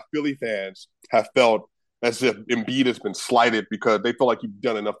a lot of Philly fans have felt as if Embiid has been slighted because they feel like he's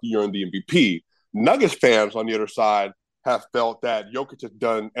done enough to earn the MVP. Nuggets fans, on the other side, have felt that Jokic has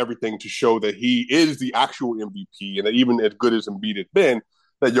done everything to show that he is the actual MVP, and that even as good as Embiid has been,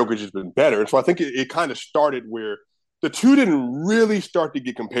 that Jokic has been better. And so I think it kind of started where the two didn't really start to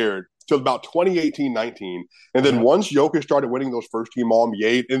get compared till about 2018-19. And then once Jokic started winning those first team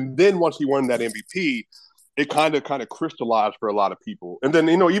All-NBA, and then once he won that MVP, it kind of crystallized for a lot of people. And then,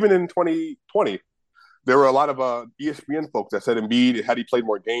 even in 2020, there were a lot of ESPN folks that said Embiid, had he played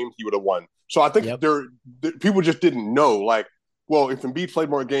more games, he would have won. So I think people just didn't know, like, well, if Embiid played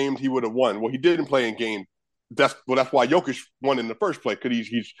more games, he would have won. Well, he didn't play in game. That's why Jokic won in the first place, because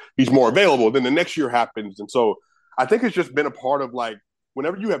he's more available. Then the next year happens. And so I think it's just been a part of, like,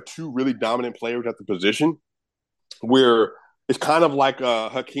 whenever you have two really dominant players at the position, where it's kind of like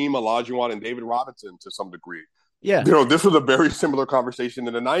Hakeem Olajuwon and David Robinson to some degree. Yeah. This was a very similar conversation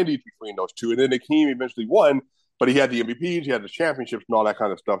in the 90s between those two. And then Hakeem eventually won, but he had the MVPs, he had the championships and all that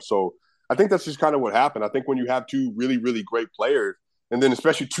kind of stuff. So I think that's just kind of what happened. I think when you have two really, really great players, and then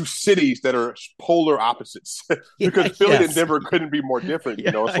especially two cities that are polar opposites, because Philly and Denver couldn't be more different,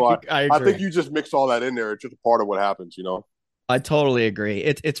 So I think you just mix all that in there. It's just a part of what happens, I totally agree.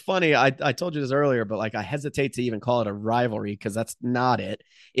 It's funny. I told you this earlier, but like I hesitate to even call it a rivalry because that's not it.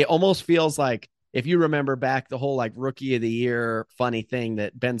 It almost feels like, if you remember back, the whole like rookie of the year funny thing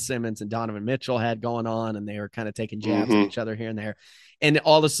that Ben Simmons and Donovan Mitchell had going on, and they were kind of taking jabs at each other here and there. And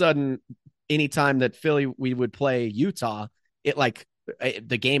all of a sudden, anytime that Philly, we would play Utah,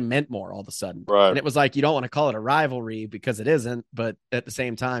 the game meant more all of a sudden. Right. And it was like, you don't want to call it a rivalry because it isn't, but at the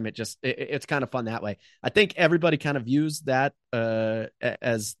same time, it's kind of fun that way. I think everybody kind of views that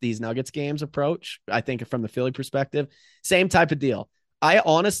as these Nuggets games approach. I think from the Philly perspective, same type of deal. I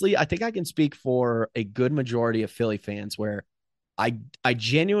think I can speak for a good majority of Philly fans where I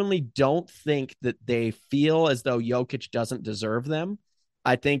genuinely don't think that they feel as though Jokic doesn't deserve them.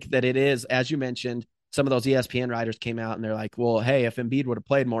 I think that it is, as you mentioned, some of those ESPN writers came out and they're like, well, hey, if Embiid would have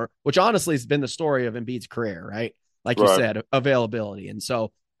played more, which honestly has been the story of Embiid's career, right? Like you said, availability. And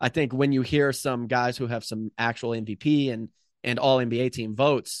so I think when you hear some guys who have some actual MVP and all NBA team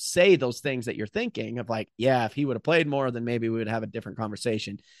votes say those things that you're thinking of, like, yeah, if he would have played more, then maybe we would have a different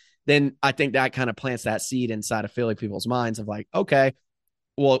conversation. Then I think that kind of plants that seed inside of Philly people's minds of like, okay,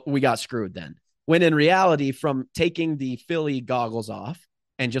 well, we got screwed then. When in reality, from taking the Philly goggles off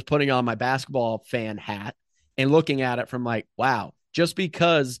and just putting on my basketball fan hat and looking at it from like, wow, just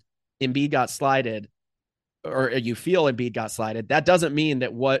because Embiid got slided, or you feel Embiid got slided, that doesn't mean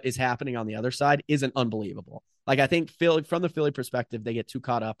that what is happening on the other side isn't unbelievable. Like, I think Philly, from the Philly perspective, they get too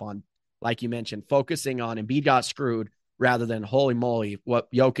caught up on, like you mentioned, focusing on Embiid got screwed rather than, holy moly,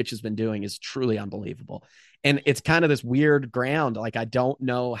 what Jokic has been doing is truly unbelievable. And it's kind of this weird ground. Like, I don't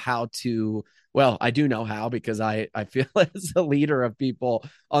know how to, well, I do know how, because I feel as a leader of people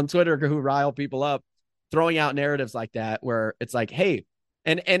on Twitter who rile people up, throwing out narratives like that, where it's like, hey,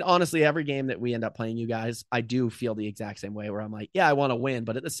 and honestly, every game that we end up playing you guys, I do feel the exact same way, where I'm like, yeah, I want to win.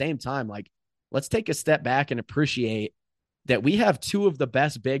 But at the same time, like, let's take a step back and appreciate that we have two of the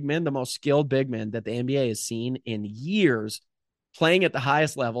best big men, the most skilled big men that the NBA has seen in years, playing at the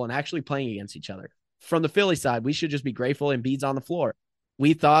highest level and actually playing against each other. From the Philly side, we should just be grateful Embiid's on the floor.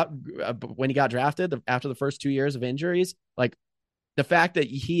 We thought when he got drafted, after the first 2 years of injuries, like, the fact that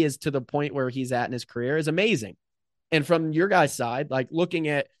he is to the point where he's at in his career is amazing. And from your guys' side, like, looking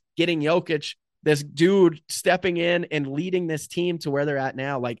at getting Jokic, this dude stepping in and leading this team to where they're at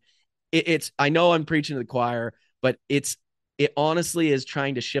now, like, it's, I know I'm preaching to the choir, but it honestly is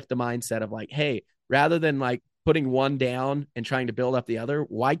trying to shift the mindset of like, hey, rather than like putting one down and trying to build up the other,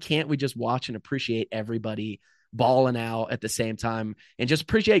 why can't we just watch and appreciate everybody balling out at the same time and just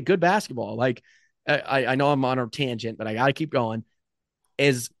appreciate good basketball? Like, I know I'm on a tangent, but I got to keep going.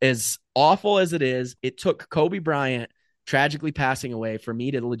 As awful as it is, it took Kobe Bryant tragically passing away for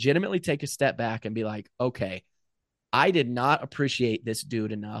me to legitimately take a step back and be like, okay, I did not appreciate this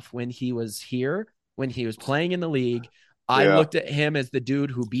dude enough when he was here, when he was playing in the league. I looked at him as the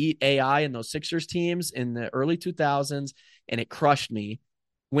dude who beat AI in those Sixers teams in the early 2000s, and it crushed me.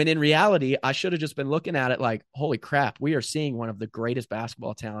 When in reality, I should have just been looking at it like, holy crap, we are seeing one of the greatest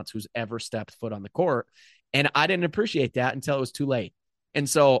basketball talents who's ever stepped foot on the court. And I didn't appreciate that until it was too late. And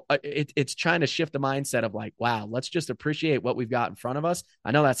so it's trying to shift the mindset of like, wow, let's just appreciate what we've got in front of us.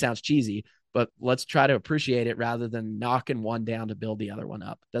 I know that sounds cheesy, but let's try to appreciate it rather than knocking one down to build the other one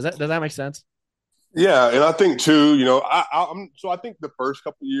up. Does that make sense? Yeah, and I think too, I think the first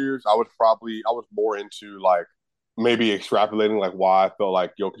couple of years I was more into like maybe extrapolating like why I felt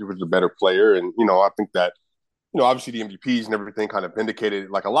like Jokic was a better player, and I think that obviously the MVPs and everything kind of vindicated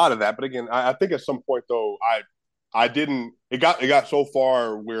like a lot of that. But again, I think at some point though, I didn't. It got so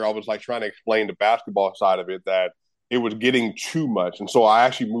far where I was like trying to explain the basketball side of it that it was getting too much. And so I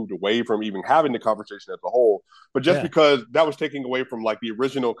actually moved away from even having the conversation as a whole. But just because that was taking away from like the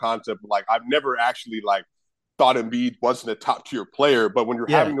original concept, like I've never actually like thought Embiid wasn't a top tier player. But when you're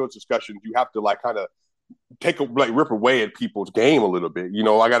having those discussions, you have to like kind of rip away at people's game a little bit. You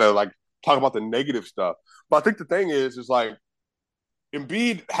know, I got to like talk about the negative stuff. But I think the thing is like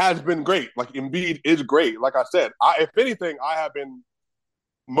Embiid has been great. Like Embiid is great. Like I said, if anything, I have been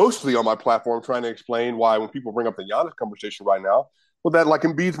mostly on my platform trying to explain why when people bring up the Giannis conversation right now, well, that like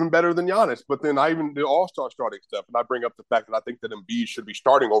Embiid's been better than Giannis. But then I even the All-Star starting stuff, and I bring up the fact that I think that Embiid should be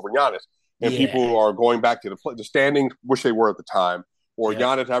starting over Giannis. And people are going back to the standings, which they were at the time, or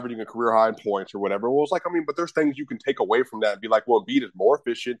Giannis averaging a career high in points or whatever. Well, it's like, I mean, but there's things you can take away from that and be like, well, Embiid is more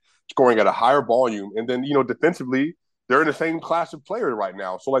efficient, scoring at a higher volume. And then, you know, defensively, they're in the same class of player right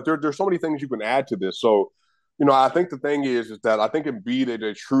now. So like there's so many things you can add to this. So, you know, I think the thing is that I think Embiid is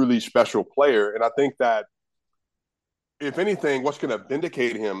a truly special player. And I think that if anything, what's going to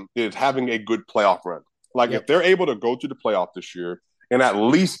vindicate him is having a good playoff run. Like if they're able to go to the playoff this year and at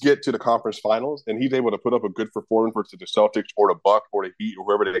least get to the conference finals, and he's able to put up a good performance versus the Celtics or the Bucks or the Heat or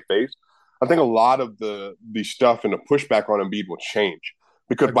whoever they face, I think a lot of the stuff and the pushback on Embiid will change.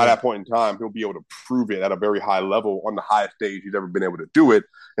 Because by that point in time, he'll be able to prove it at a very high level on the highest stage he's ever been able to do it.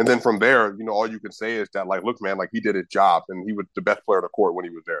 And then from there, you know, all you can say is that, like, look, man, like he did his job and he was the best player on the court when he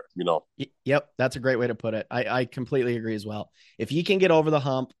was there, you know? Yep. That's a great way to put it. I completely agree as well. If he can get over the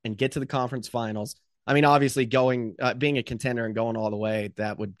hump and get to the conference finals, I mean, obviously being a contender and going all the way,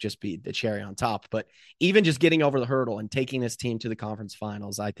 that would just be the cherry on top. But even just getting over the hurdle and taking this team to the conference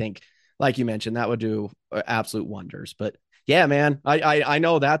finals, I think, like you mentioned, that would do absolute wonders. But yeah, man, I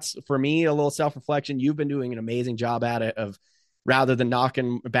know that's for me a little self-reflection. You've been doing an amazing job at it of rather than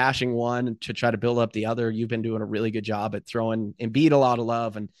bashing one to try to build up the other. You've been doing a really good job at throwing Embiid a lot of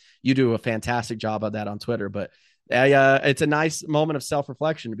love, and you do a fantastic job of that on Twitter. But it's a nice moment of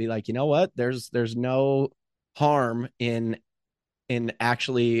self-reflection to be like, you know what, there's no harm in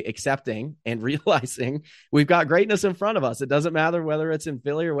actually accepting and realizing we've got greatness in front of us. It doesn't matter whether it's in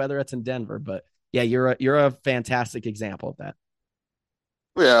Philly or whether it's in Denver, but yeah, you're a fantastic example of that.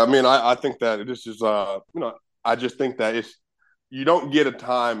 Yeah, I mean, I think that this is, you know, I just think that you don't get a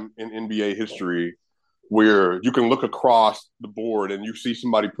time in NBA history where you can look across the board and you see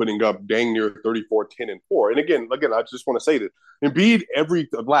somebody putting up dang near 34, 10, and 4. And again, I just want to say this. Embiid,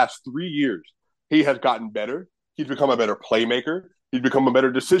 the last 3 years, he has gotten better. He's become a better playmaker. He's become a better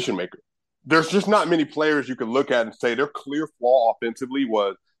decision maker. There's just not many players you can look at and say their clear flaw offensively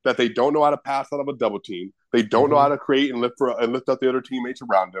was that they don't know how to pass out of a double team. They don't know how to create and lift up the other teammates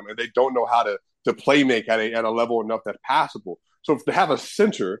around them, and they don't know how to play make at a level enough that's passable. So if they have a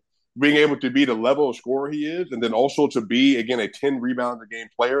center being able to be the level of scorer he is, and then also to be, again, a 10 rebounds a game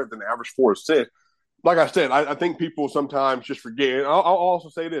player, then average 4 assists, like I said, I think people sometimes just forget. And I'll also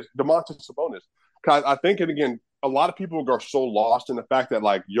say this, Domantas Sabonis, because I think, and again, a lot of people are so lost in the fact that,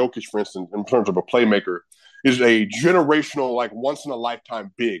 like, Jokic, for instance, in terms of a playmaker, is a generational, like,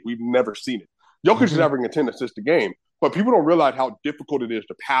 once-in-a-lifetime big. We've never seen it. Jokic is averaging 10 assists a game, but people don't realize how difficult it is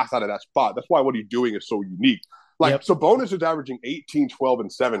to pass out of that spot. That's why what he's doing is so unique. Like, Sabonis is averaging 18, 12,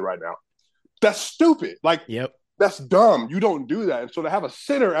 and 7 right now. That's stupid. Like, that's dumb. You don't do that. And so to have a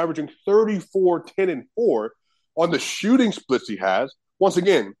center averaging 34, 10, and 4 on the shooting splits he has, once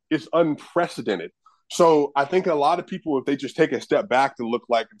again, it's unprecedented. So I think a lot of people, if they just take a step back to look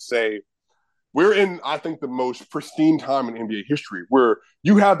like and say, we're in, I think, the most pristine time in NBA history where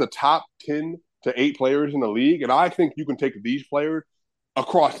you have the top 10 to 8 players in the league. And I think you can take these players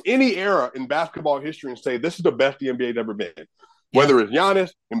across any era in basketball history and say, this is the best the NBA has ever been. Whether it's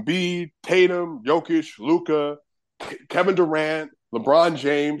Giannis, Embiid, Tatum, Jokic, Luka, Kevin Durant, LeBron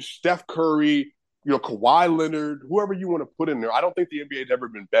James, Steph Curry, you know, Kawhi Leonard, whoever you want to put in there. I don't think the NBA has ever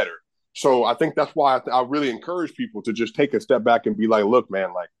been better. So I think that's why I really encourage people to just take a step back and be like, look,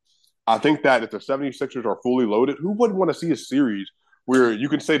 man, like, I think that if the 76ers are fully loaded, who wouldn't want to see a series where you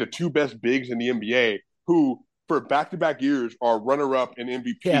can say the 2 best bigs in the NBA who for back-to-back years are runner-up in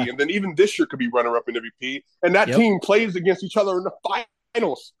MVP, and then even this year could be runner-up in MVP, and that team plays against each other in the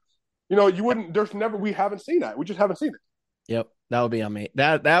finals. You know, we haven't seen that. We just haven't seen it. Yep, that would be amazing.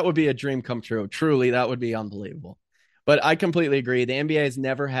 That would be a dream come true. Truly, that would be unbelievable. But I completely agree. The NBA has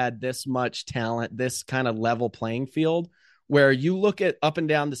never had this much talent, this kind of level playing field, where you look at up and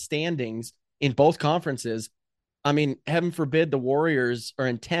down the standings in both conferences. I mean, heaven forbid the Warriors are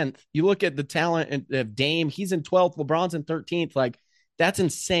in 10th. You look at the talent of Dame, he's in 12th, LeBron's in 13th. Like, that's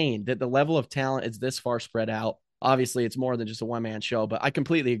insane that the level of talent is this far spread out. Obviously, it's more than just a one-man show, but I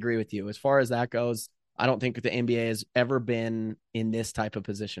completely agree with you. As far as that goes, I don't think the NBA has ever been in this type of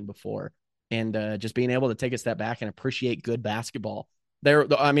position before. and just being able to take a step back and appreciate good basketball.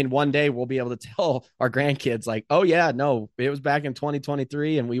 One day we'll be able to tell our grandkids like, oh yeah, no, it was back in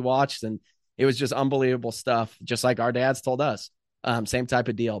 2023 and we watched and it was just unbelievable stuff. Just like our dads told us, same type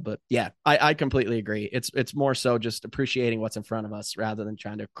of deal. But yeah, I completely agree. It's more so just appreciating what's in front of us rather than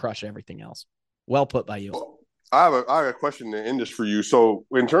trying to crush everything else. Well put by you. I have a question to end this for you. So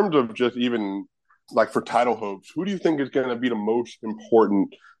in terms of just even like for title hopes, who do you think is going to be the most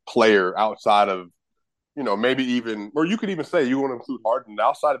important player outside of, maybe even, or you could even say you want to include Harden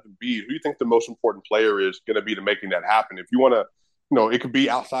outside of Embiid? Who do you think the most important player is going to be to making that happen? If you want to, it could be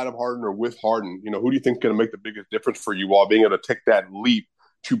outside of Harden or with Harden. Who do you think is going to make the biggest difference for you while being able to take that leap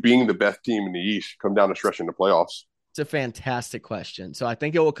to being the best team in the East, come down the stretch in the playoffs? It's a fantastic question. So I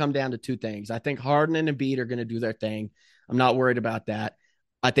think it will come down to two things. I think Harden and Embiid are going to do their thing. I'm not worried about that.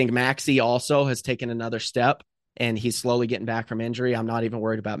 I think Maxey also has taken another step and he's slowly getting back from injury. I'm not even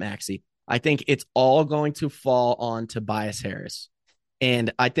worried about Maxey. I think it's all going to fall on Tobias Harris.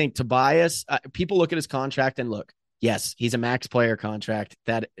 And I think Tobias, people look at his contract and look, yes, he's a max player contract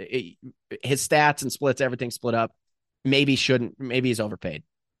that his stats and splits, everything split up. Maybe he's overpaid.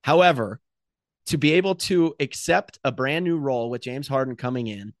 However, to be able to accept a brand new role with James Harden coming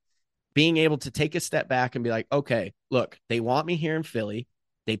in, being able to take a step back and be like, okay, look, they want me here in Philly.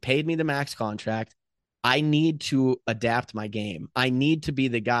 They paid me the max contract. I need to adapt my game. I need to be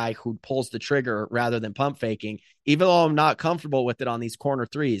the guy who pulls the trigger rather than pump faking, even though I'm not comfortable with it on these corner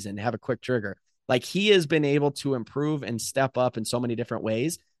threes and have a quick trigger. Like, he has been able to improve and step up in so many different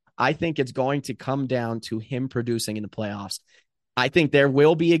ways. I think it's going to come down to him producing in the playoffs. I think there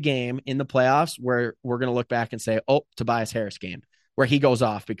will be a game in the playoffs where we're going to look back and say, oh, Tobias Harris game, where he goes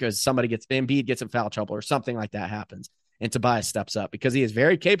off because Embiid gets in foul trouble or something like that happens. And Tobias steps up because he is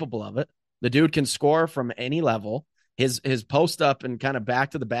very capable of it. The dude can score from any level. His post up and kind of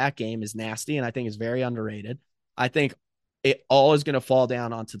back to the back game is nasty, and I think is very underrated. I think it all is going to fall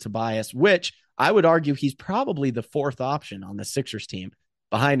down onto Tobias, which I would argue he's probably the fourth option on the Sixers team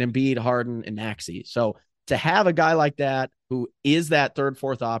behind Embiid, Harden, and Maxey. So to have a guy like that who is that third,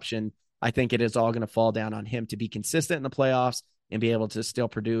 fourth option, I think it is all going to fall down on him to be consistent in the playoffs and be able to still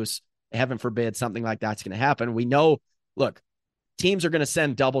produce. Heaven forbid something like that's going to happen. We know, look, teams are going to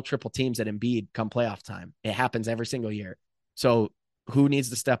send double, triple teams at Embiid come playoff time. It happens every single year. So who needs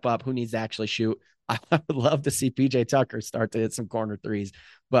to step up? Who needs to actually shoot? I would love to see PJ Tucker start to hit some corner threes,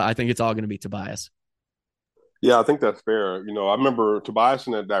 but I think it's all going to be Tobias. Yeah, I think that's fair. I remember Tobias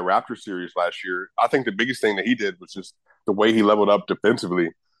in that Raptors series last year. I think the biggest thing that he did was just the way he leveled up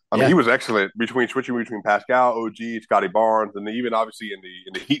defensively. I mean, he was excellent switching between Pascal, OG, Scotty Barnes, and even obviously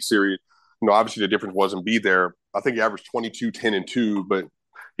in the Heat series. Obviously the difference wasn't be there. I think he averaged 22, 10, and 2, but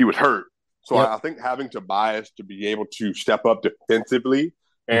he was hurt. So I think having Tobias to be able to step up defensively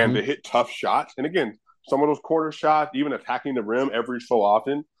and to hit tough shots, and again, some of those corner shots, even attacking the rim every so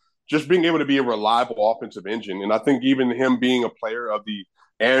often, just being able to be a reliable offensive engine. And I think even him being a player of the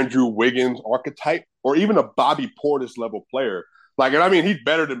Andrew Wiggins archetype or even a Bobby Portis level player, he's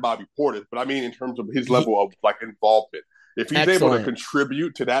better than Bobby Portis, but in terms of his level of involvement. If he's able to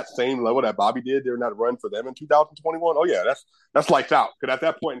contribute to that same level that Bobby did during that run for them in 2021, oh yeah, that's lights out. Because at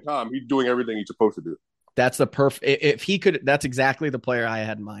that point in time, he's doing everything he's supposed to do. That's the perfect. If he could, that's exactly the player I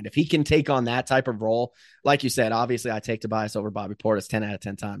had in mind. If he can take on that type of role, like you said, obviously I take Tobias over Bobby Portis 10 out of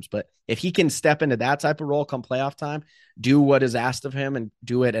 10 times. But if he can step into that type of role come playoff time, do what is asked of him and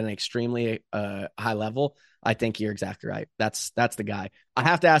do it at an extremely high level, I think you're exactly right. That's the guy. I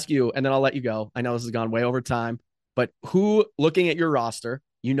have to ask you, and then I'll let you go. I know this has gone way over time, but who, looking at your roster,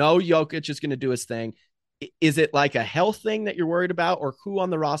 Jokic is going to do his thing. Is it like a health thing that you're worried about, or who on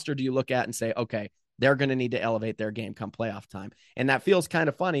the roster do you look at and say, okay, they're going to need to elevate their game come playoff time? And that feels kind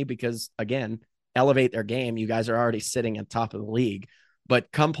of funny because, again, elevate their game. You guys are already sitting at top of the league.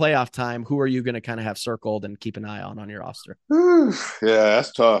 But come playoff time, who are you going to kind of have circled and keep an eye on your roster? Yeah,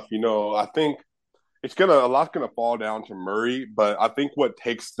 that's tough. I think a lot's going to fall down to Murray. But I think what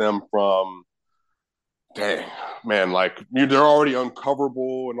takes them from, dang, man, they're already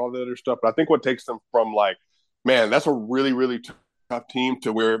uncoverable and all the other stuff. But I think what takes them from, that's a really, really tough team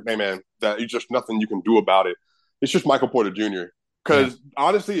to where, hey, man, that is just nothing you can do about it. It's just Michael Porter Jr. Because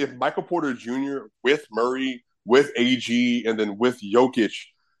honestly, if Michael Porter Jr. with Murray, with AG, and then with Jokic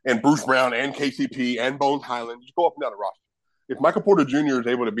and Bruce Brown and KCP and Bones Highland, just go up and down the roster. If Michael Porter Jr. is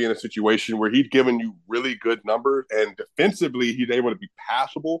able to be in a situation where he's giving you really good numbers and defensively he's able to be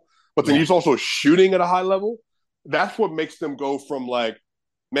passable, but then he's also shooting at a high level, that's what makes them go from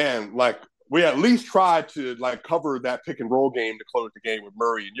we at least tried to cover that pick and roll game to close the game with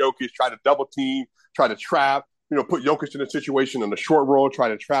Murray and Jokic, try to double team, try to trap, put Jokic in a situation in the short roll, try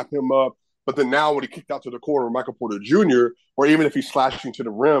to trap him up, But then now when he kicked out to the corner with Michael Porter Jr., or even if he's slashing to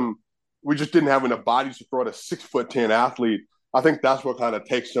the rim, we just didn't have enough bodies to throw at a 6'10" athlete. I think that's what kind of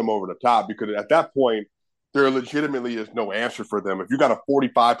takes them over the top, because at that point, there legitimately is no answer for them. If you got a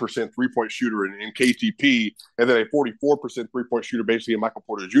 45% three-point shooter in KCP and then a 44% three-point shooter basically in Michael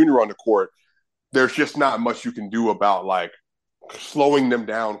Porter Jr. on the court, there's just not much you can do about like slowing them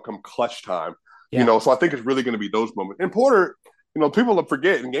down come clutch time. Yeah. So I think it's really going to be those moments. And Porter, people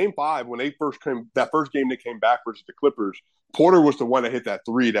forget in Game 5 when they first came, that first game they came back versus the Clippers, Porter was the one that hit that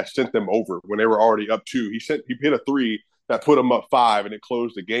three that sent them over when they were already up 2. He hit a three that put them up 5 and it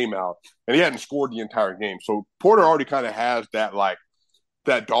closed the game out. And he hadn't scored the entire game. So Porter already kind of has that like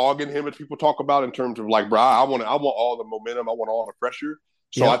that dog in him that people talk about in terms of like, bro, I want all the momentum, I want all the pressure.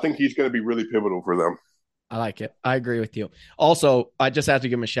 So I think he's going to be really pivotal for them. I like it. I agree with you. Also, I just have to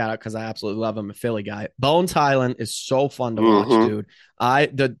give him a shout out because I absolutely love him, a Philly guy. Bones Highland is so fun to watch, dude.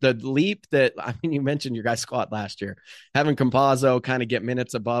 The leap that, you mentioned your guy squat last year, having Campazzo kind of get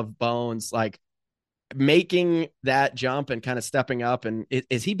minutes above Bones, like making that jump and kind of stepping up. And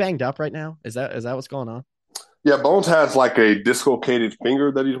is he banged up right now? Is that what's going on? Yeah, Bones has like a dislocated finger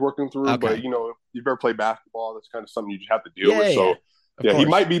that he's working through. Okay. But, if you've ever played basketball, that's kind of something you just have to deal with. So, he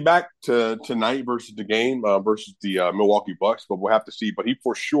might be back tonight versus the game versus the Milwaukee Bucks, but we'll have to see. But he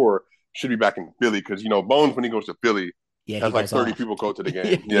for sure should be back in Philly because, Bones, when he goes to Philly, has like 30 people go to the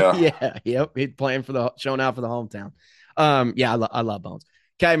game. Yep. He's playing showing out for the hometown. I love Bones.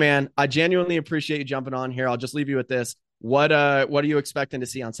 Okay, man, I genuinely appreciate you jumping on here. I'll just leave you with this. What are you expecting to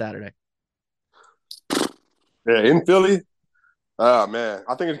see on Saturday? Yeah, in Philly. Oh, man,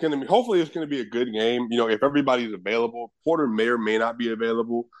 I think hopefully it's going to be a good game. If everybody's available, Porter may or may not be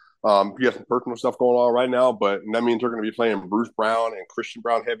available. He has some personal stuff going on right now, but that means they're going to be playing Bruce Brown and Christian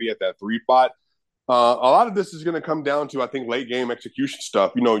Brown heavy at that 3 spot. A lot of this is going to come down to, I think, late game execution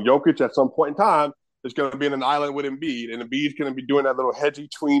stuff. Jokic at some point in time is going to be in an island with Embiid, and Embiid's going to be doing that little hedgy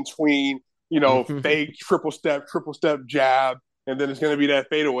tween, fake triple step jab, and then it's going to be that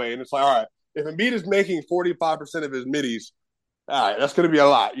fadeaway. And it's like, all right, if Embiid is making 45% of his middies, all right, that's going to be a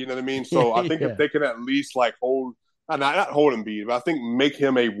lot. You know what I mean? So I think if they can at least like not hold Embiid, but I think make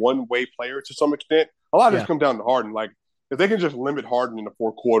him a one-way player to some extent. A lot of this comes down to Harden. Like if they can just limit Harden in the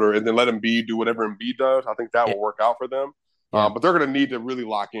fourth quarter and then let Embiid do whatever Embiid does, I think that will work out for them. But they're going to need to really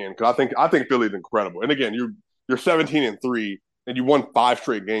lock in because I think Philly's incredible. And again, you're 17-3 and you won 5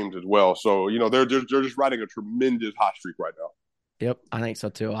 straight games as well. So they're just riding a tremendous hot streak right now. Yep, I think so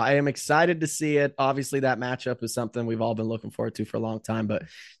too. I am excited to see it. Obviously, that matchup is something we've all been looking forward to for a long time. But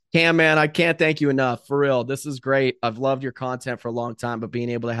Cam, man, I can't thank you enough. For real, this is great. I've loved your content for a long time, but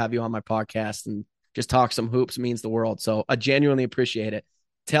being able to have you on my podcast and just talk some hoops means the world. So I genuinely appreciate it.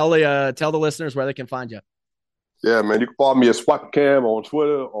 Tell the listeners where they can find you. Yeah, man, you can follow me at SwiperCam on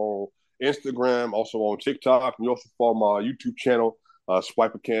Twitter, on Instagram, also on TikTok. And you also follow my YouTube channel.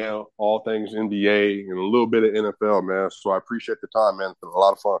 SwiperCam, all things NBA, and a little bit of NFL, man. So I appreciate the time, man. It's been a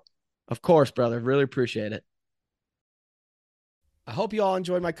lot of fun. Of course, brother. Really appreciate it. I hope you all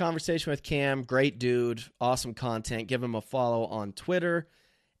enjoyed my conversation with Cam. Great dude. Awesome content. Give him a follow on Twitter.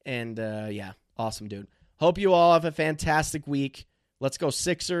 And, awesome dude. Hope you all have a fantastic week. Let's go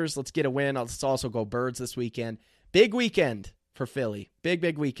Sixers. Let's get a win. Let's also go Birds this weekend. Big weekend for Philly.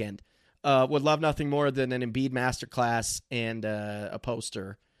 Big weekend. Would love nothing more than an Embiid masterclass and a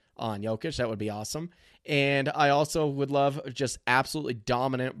poster on Jokic. That would be awesome. And I also would love just absolutely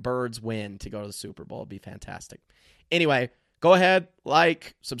dominant Birds win to go to the Super Bowl. It'd be fantastic. Anyway, go ahead,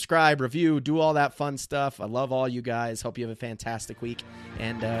 like, subscribe, review, do all that fun stuff. I love all you guys. Hope you have a fantastic week.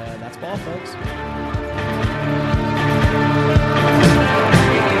 And that's ball, folks.